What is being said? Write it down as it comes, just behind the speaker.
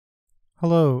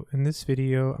Hello, in this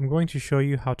video I'm going to show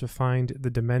you how to find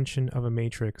the dimension of a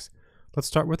matrix. Let's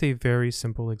start with a very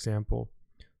simple example.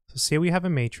 So say we have a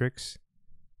matrix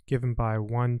given by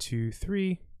 1, 2,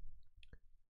 3,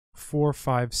 4,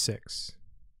 5, 6.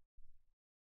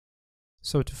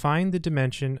 So to find the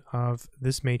dimension of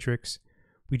this matrix,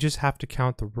 we just have to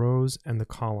count the rows and the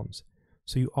columns.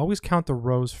 So you always count the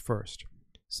rows first.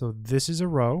 So this is a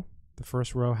row. The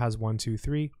first row has 1, 2,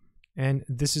 3, and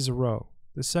this is a row.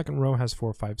 The second row has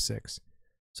 4, 5, 6.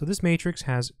 So this matrix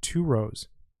has 2 rows.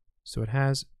 So it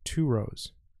has 2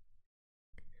 rows.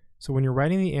 So when you're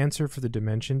writing the answer for the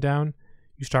dimension down,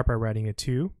 you start by writing a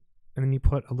 2, and then you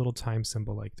put a little time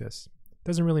symbol like this. It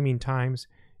doesn't really mean times.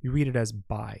 You read it as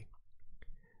by.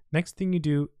 Next thing you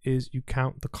do is you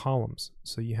count the columns.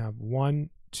 So you have 1,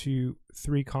 2,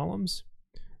 3 columns.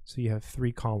 So you have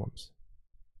 3 columns.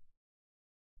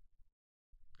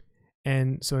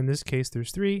 And so in this case,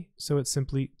 there's 3, so it's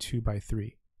simply 2 by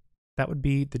 3. That would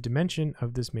be the dimension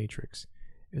of this matrix.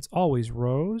 It's always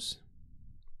rows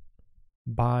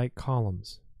by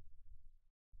columns.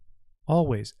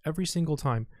 Always, every single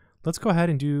time. Let's go ahead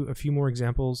and do a few more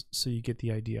examples so you get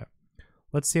the idea.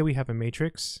 Let's say we have a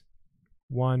matrix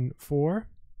 1, 4,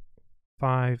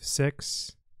 5,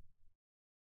 6.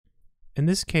 In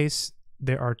this case,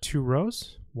 there are 2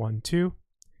 rows, 1, 2,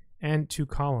 and 2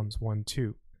 columns, 1,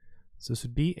 2. So this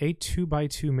would be a 2 by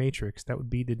 2 matrix. That would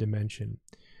be the dimension.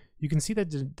 You can see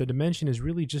that the dimension is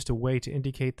really just a way to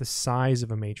indicate the size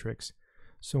of a matrix.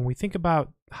 So when we think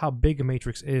about how big a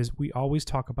matrix is, we always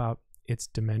talk about its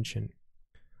dimension.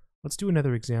 Let's do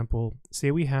another example. Say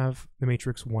we have the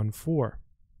matrix 1, 4.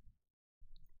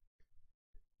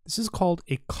 This is called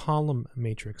a column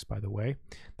matrix, by the way.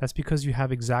 That's because you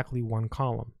have exactly 1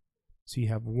 column. So you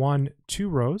have 1, 2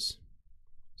 rows,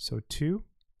 so 2,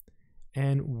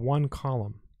 and 1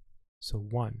 column, so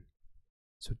 1.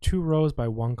 So 2 rows by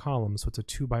 1 column, so it's a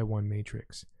 2 by 1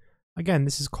 matrix. Again,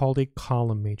 this is called a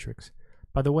column matrix.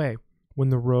 By the way, when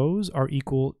the rows are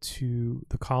equal to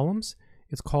the columns,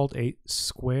 it's called a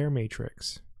square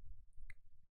matrix.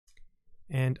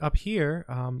 And up here,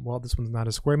 well, this one's not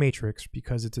a square matrix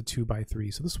because it's a 2 by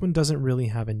 3, so this one doesn't really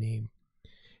have a name.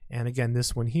 And again,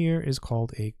 this one here is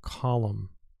called a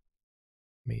column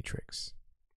matrix.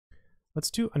 Let's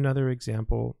do another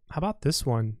example. How about this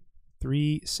one,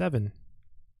 3, 7?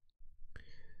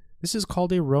 This is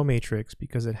called a row matrix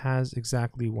because it has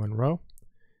exactly 1 row.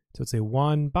 So it's a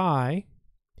 1 by,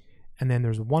 and then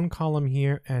there's 1 column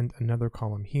here and another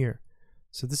column here.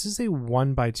 So this is a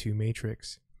 1 by 2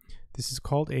 matrix. This is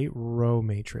called a row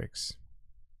matrix.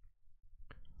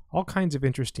 All kinds of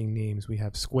interesting names. We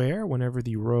have square whenever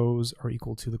the rows are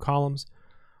equal to the columns.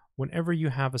 Whenever you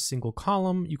have a single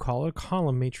column, you call it a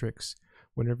column matrix.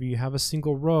 Whenever you have a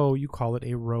single row, you call it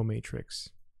a row matrix.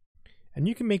 And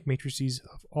you can make matrices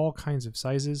of all kinds of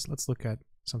sizes. Let's look at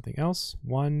something else.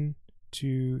 1,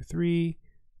 2, 3,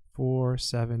 4,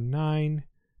 7, 9,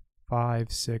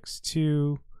 5, 6,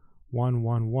 2, 1,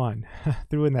 1, 1.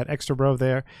 Threw in that extra row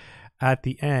there at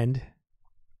the end.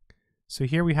 So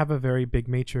here we have a very big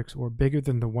matrix, or bigger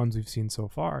than the ones we've seen so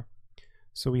far.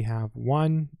 So we have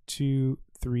 1, 2,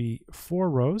 3, 4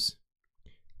 rows.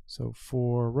 So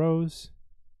 4 rows.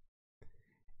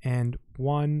 And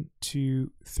 1,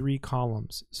 2, 3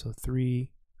 columns. So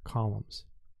 3 columns.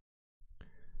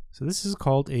 So this is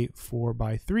called a 4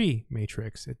 by 3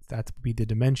 matrix. That would be the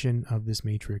dimension of this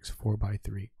matrix, 4 by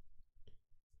 3.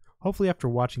 Hopefully after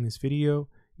watching this video,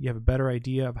 you have a better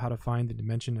idea of how to find the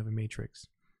dimension of a matrix.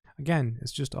 Again,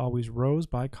 it's just always rows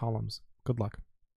by columns. Good luck.